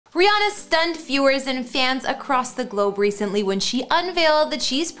Rihanna stunned viewers and fans across the globe recently when she unveiled that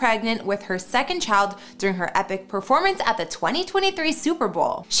she's pregnant with her second child during her epic performance at the 2023 Super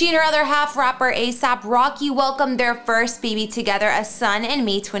Bowl. She and her other half, rapper A$AP Rocky, welcomed their first baby together, a son, in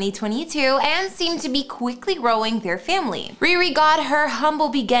May 2022 and seemed to be quickly growing their family. RiRi got her humble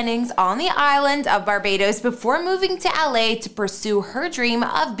beginnings on the island of Barbados before moving to LA to pursue her dream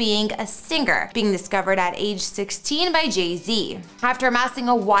of being a singer, being discovered at age 16 by Jay-Z. After amassing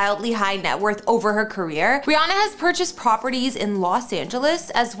a wildly high net worth over her career, Rihanna has purchased properties in Los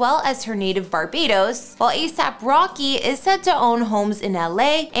Angeles as well as her native Barbados, while A$AP Rocky is said to own homes in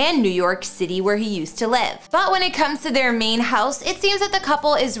LA and New York City where he used to live. But when it comes to their main house, it seems that the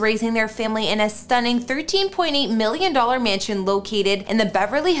couple is raising their family in a stunning $13.8 million mansion located in the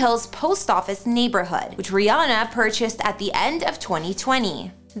Beverly Hills Post Office neighborhood, which Rihanna purchased at the end of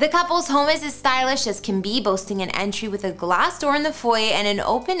 2020. The couple's home is as stylish as can be, boasting an entry with a glass door in the foyer and an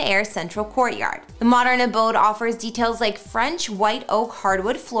open-air central courtyard. The modern abode offers details like French white oak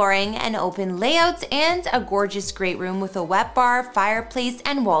hardwood flooring, an open layout, and a gorgeous great room with a wet bar, fireplace,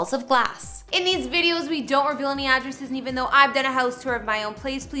 and walls of glass. In these videos, we don't reveal any addresses, and even though I've done a house tour of my own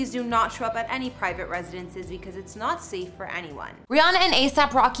place, please do not show up at any private residences because it's not safe for anyone. Rihanna and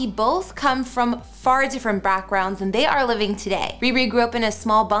A$AP Rocky both come from far different backgrounds than they are living today. RiRi grew up in a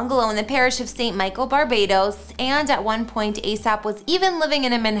small bungalow in the parish of St. Michael, Barbados, and at one point A$AP was even living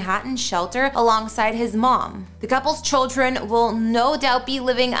in a Manhattan shelter alongside his mom. The couple's children will no doubt be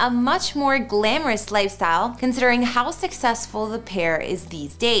living a much more glamorous lifestyle considering how successful the pair is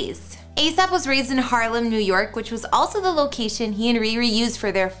these days. A$AP was raised in Harlem, New York, which was also the location he and RiRi used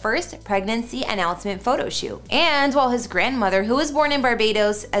for their first pregnancy announcement photo shoot. And while his grandmother, who was born in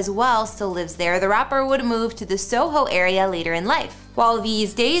Barbados as well, still lives there, the rapper would move to the Soho area later in life. While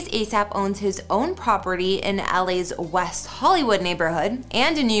these days A$AP owns his own property in LA's West Hollywood neighborhood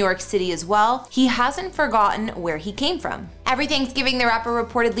and in New York City as well, he hasn't forgotten where he came from. Every Thanksgiving, the rapper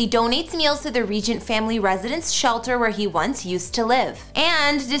reportedly donates meals to the Regent family residence shelter where he once used to live.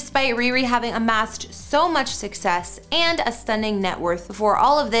 And despite RiRi having amassed so much success and a stunning net worth before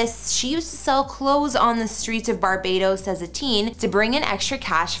all of this, she used to sell clothes on the streets of Barbados as a teen to bring in extra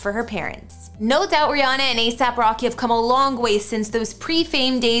cash for her parents. No doubt Rihanna and A$AP Rocky have come a long way since those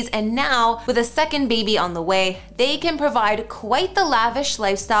pre-fame days, and now, with a second baby on the way, they can provide quite the lavish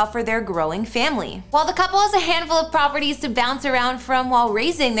lifestyle for their growing family. While the couple has a handful of properties to bounce around from while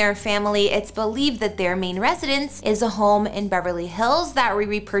raising their family, it's believed that their main residence is a home in Beverly Hills that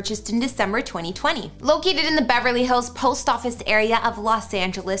RiRi purchased in December 2020. Located in the Beverly Hills Post Office area of Los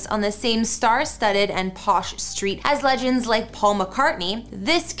Angeles on the same star-studded and posh street as legends like Paul McCartney,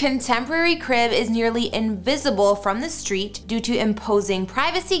 this contemporary crib is nearly invisible from the street due to imposing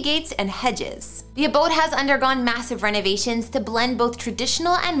privacy gates and hedges. The abode has undergone massive renovations to blend both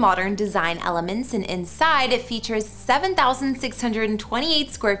traditional and modern design elements, and inside it features 7,628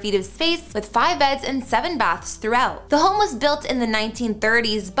 square feet of space with 5 beds and 7 baths throughout. The home was built in the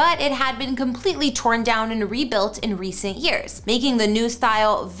 1930s, but it had been completely torn down and rebuilt in recent years, making the new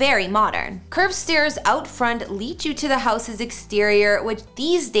style very modern. Curved stairs out front lead you to the house's exterior, which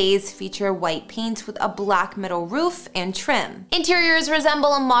these days feature white paint with a black metal roof and trim. Interiors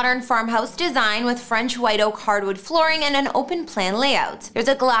resemble a modern farmhouse design with French white oak hardwood flooring and an open plan layout. There's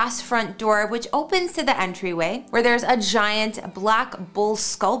a glass front door which opens to the entryway, where there's a giant black bull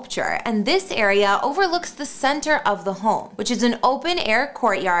sculpture, and this area overlooks the center of the home, which is an open air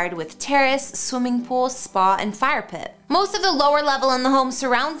courtyard with terrace, swimming pool, spa, and fire pit. Most of the lower level in the home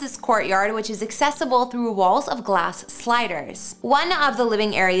surrounds this courtyard, which is accessible through walls of glass sliders. One of the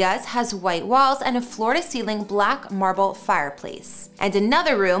living areas has white walls and a floor-to-ceiling black marble fireplace. And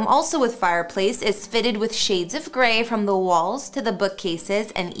another room, also with fireplace, is fitted with shades of gray from the walls to the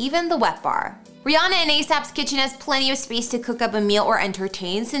bookcases and even the wet bar. Rihanna and A$AP's kitchen has plenty of space to cook up a meal or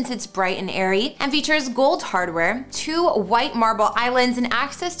entertain since it's bright and airy and features gold hardware, 2 white marble islands, and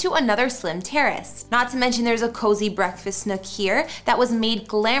access to another slim terrace. Not to mention there's a cozy breakfast nook here that was made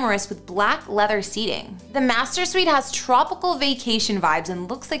glamorous with black leather seating. The master suite has tropical vacation vibes and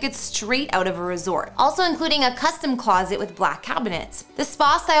looks like it's straight out of a resort, also including a custom closet with black cabinets. The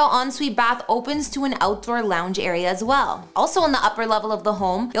spa-style ensuite bath opens to an outdoor lounge area as well. Also on the upper level of the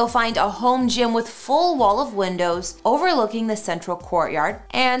home, you'll find a home gym with full wall of windows overlooking the central courtyard,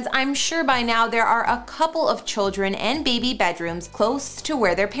 and I'm sure by now there are a couple of children and baby bedrooms close to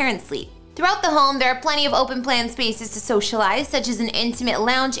where their parents sleep. Throughout the home, there are plenty of open-plan spaces to socialize, such as an intimate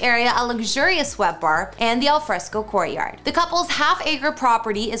lounge area, a luxurious wet bar, and the alfresco courtyard. The couple's half-acre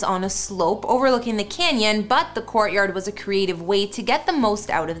property is on a slope overlooking the canyon, but the courtyard was a creative way to get the most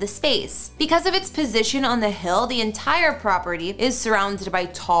out of the space. Because of its position on the hill, the entire property is surrounded by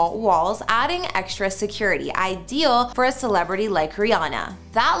tall walls, adding extra security, ideal for a celebrity like Rihanna.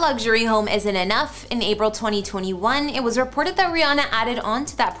 That luxury home isn't enough. In April 2021, it was reported that Rihanna added on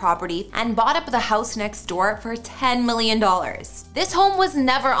to that property and bought up the house next door for $10 million. This home was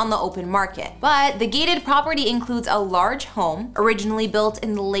never on the open market, but the gated property includes a large home, originally built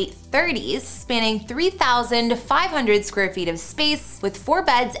in the late 30s, spanning 3,500 square feet of space with 4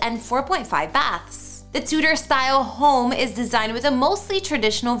 beds and 4.5 baths. The Tudor-style home is designed with a mostly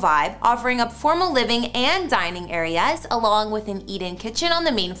traditional vibe, offering up formal living and dining areas, along with an eat-in kitchen on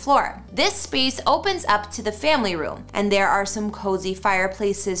the main floor. This space opens up to the family room, and there are some cozy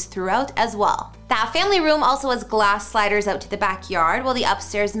fireplaces throughout as well. That family room also has glass sliders out to the backyard, while the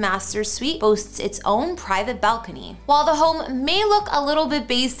upstairs master suite boasts its own private balcony. While the home may look a little bit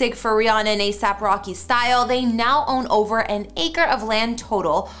basic for Rihanna and A$AP Rocky style, they now own over an acre of land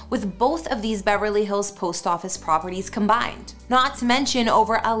total, with both of these Beverly Hills Post Office properties combined. Not to mention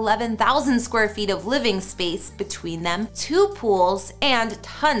over 11,000 square feet of living space between them, 2 pools, and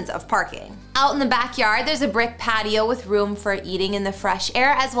tons of parking. Out in the backyard, there's a brick patio with room for eating in the fresh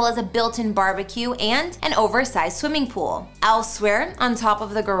air, as well as a built-in barbecue and an oversized swimming pool. Elsewhere, on top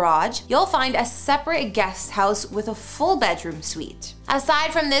of the garage, you'll find a separate guest house with a full bedroom suite.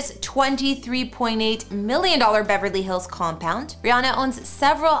 Aside from this $23.8 million Beverly Hills compound, Rihanna owns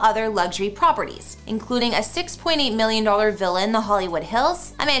several other luxury properties, including a $6.8 million villa in the Hollywood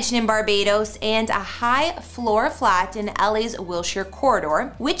Hills, a mansion in Barbados, and a high-floor flat in LA's Wilshire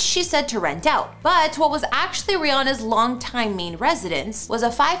corridor, which she said to rent out. But what was actually Rihanna's longtime main residence was a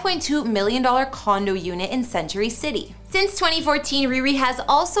 $5.2 million condo unit in Century City. Since 2014, RiRi has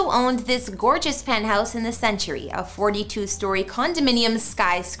also owned this gorgeous penthouse in the Century, a 42-story condominium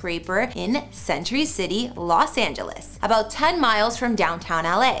skyscraper in Century City, Los Angeles, about 10 miles from downtown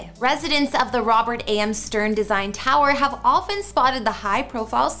LA. Residents of the Robert A.M. Stern Design Tower have often spotted the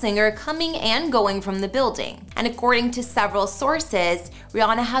high-profile singer coming and going from the building. And according to several sources,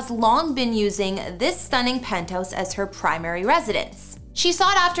 Rihanna has long been using this stunning penthouse as her primary residence. She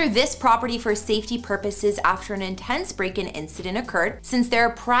sought after this property for safety purposes after an intense break-in incident occurred, since there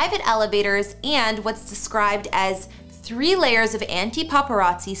are private elevators and what's described as 3 layers of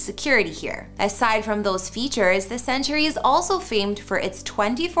anti-paparazzi security here. Aside from those features, the Century is also famed for its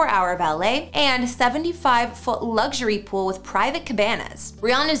 24-hour valet and 75-foot luxury pool with private cabanas.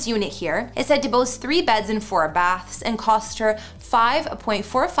 Rihanna's unit here is said to boast 3 beds and 4 baths and cost her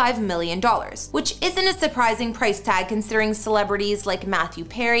 $5.45 million, which isn't a surprising price tag considering celebrities like Matthew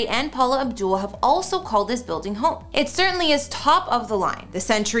Perry and Paula Abdul have also called this building home. It certainly is top of the line. The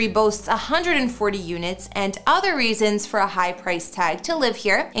Century boasts 140 units, and other reasons for a high price tag to live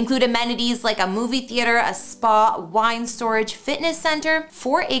here include amenities like a movie theater, a spa, wine storage, fitness center,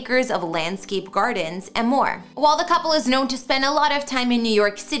 4 acres of landscape gardens, and more. While the couple is known to spend a lot of time in New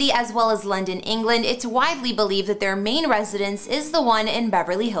York City as well as London, England, it's widely believed that their main residence is the one in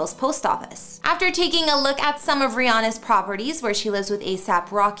Beverly Hills Post Office. After taking a look at some of Rihanna's properties where she lives with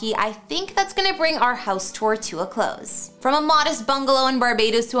A$AP Rocky, I think that's gonna bring our house tour to a close. From a modest bungalow in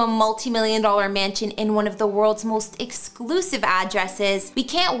Barbados to a multi-million-dollar mansion in one of the world's most exclusive addresses, we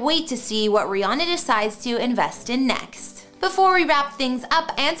can't wait to see what Rihanna decides to invest in next. Before we wrap things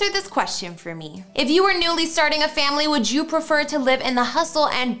up, answer this question for me. If you were newly starting a family, would you prefer to live in the hustle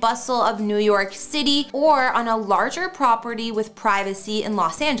and bustle of New York City or on a larger property with privacy in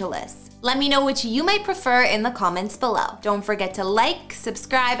Los Angeles? Let me know which you might prefer in the comments below. Don't forget to like,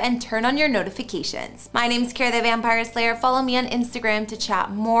 subscribe, and turn on your notifications. My name's Kara the Vampire Slayer. Follow me on Instagram to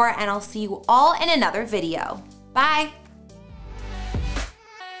chat more, and I'll see you all in another video. Bye!